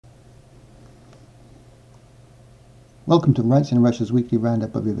Welcome to Rights in Russia's weekly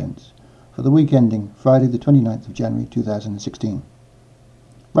roundup of events for the week ending Friday the 29th of January 2016.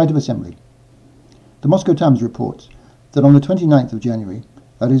 Right of Assembly. The Moscow Times reports that on the 29th of January,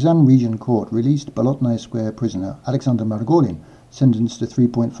 a Ryazan region court released Bolotnaya Square prisoner Alexander Margolin, sentenced to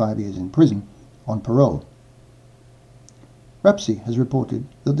 3.5 years in prison, on parole. RAPSI has reported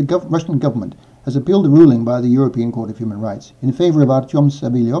that the Russian government has appealed the ruling by the European Court of Human Rights in favour of Artyom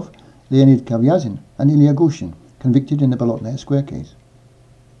Savilyov, Leonid Kavyazin and Ilya Gushin, convicted in the Bolotnaya Square case.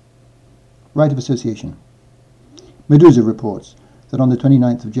 Right of Association. Meduza reports that on the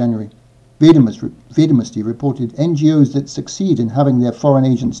 29th of January, Vedomosti reported NGOs that succeed in having their foreign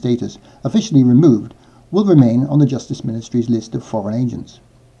agent status officially removed will remain on the Justice Ministry's list of foreign agents.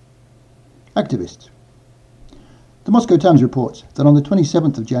 Activists. The Moscow Times reports that on the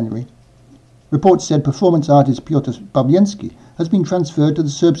 27th of January, reports said performance artist Pyotr Pavlensky has been transferred to the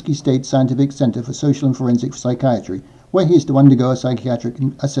Serbsky State Scientific Center for Social and Forensic Psychiatry, where he is to undergo a psychiatric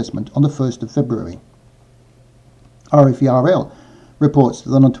assessment on the 1st of February. RFE-RL reports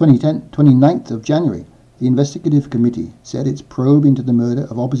that on the 29th of January, the investigative committee said its probe into the murder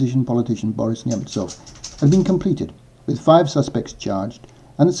of opposition politician Boris Nemtsov had been completed, with 5 suspects charged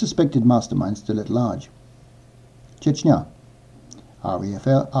and the suspected mastermind still at large. Chechnya.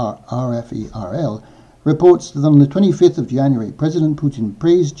 RFE-RL reports that on the 25th of January, President Putin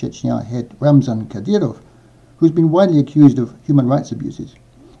praised Chechnya head Ramzan Kadyrov, who has been widely accused of human rights abuses,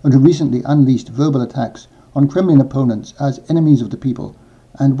 and who recently unleashed verbal attacks on Kremlin opponents as enemies of the people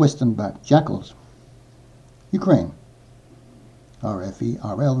and Western-backed jackals. Ukraine.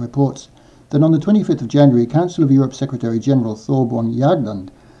 RFE-RL reports that on the 25th of January, Council of Europe Secretary-General Thorbjørn Jagland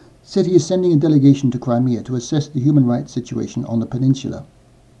said he is sending a delegation to Crimea to assess the human rights situation on the peninsula.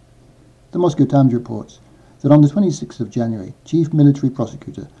 The Moscow Times reports that on the 26th of January, Chief Military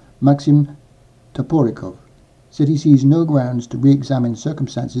Prosecutor Maxim Toporikov said he sees no grounds to re-examine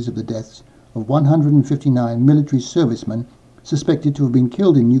circumstances of the deaths of 159 military servicemen suspected to have been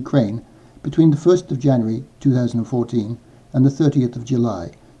killed in Ukraine between the 1st of January 2014 and the 30th of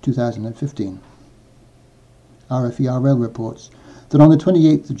July 2015. RFE-RL reports that on the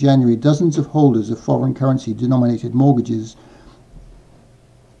 28th of January, dozens of holders of foreign currency-denominated mortgages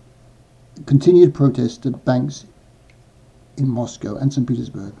continued protests at banks in Moscow and St.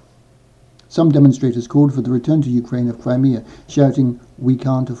 Petersburg. Some demonstrators called for the return to Ukraine of Crimea, shouting, "We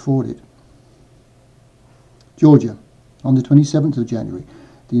can't afford it." Georgia. On the 27th of January,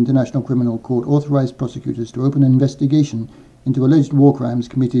 the International Criminal Court authorized prosecutors to open an investigation into alleged war crimes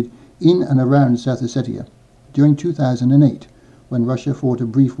committed in and around South Ossetia during 2008, when Russia fought a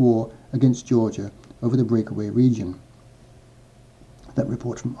brief war against Georgia over the breakaway region. That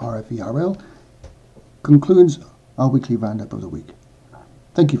report from RFE-RL concludes our weekly roundup of the week.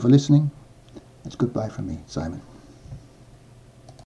 Thank you for listening. It's goodbye from me, Simon.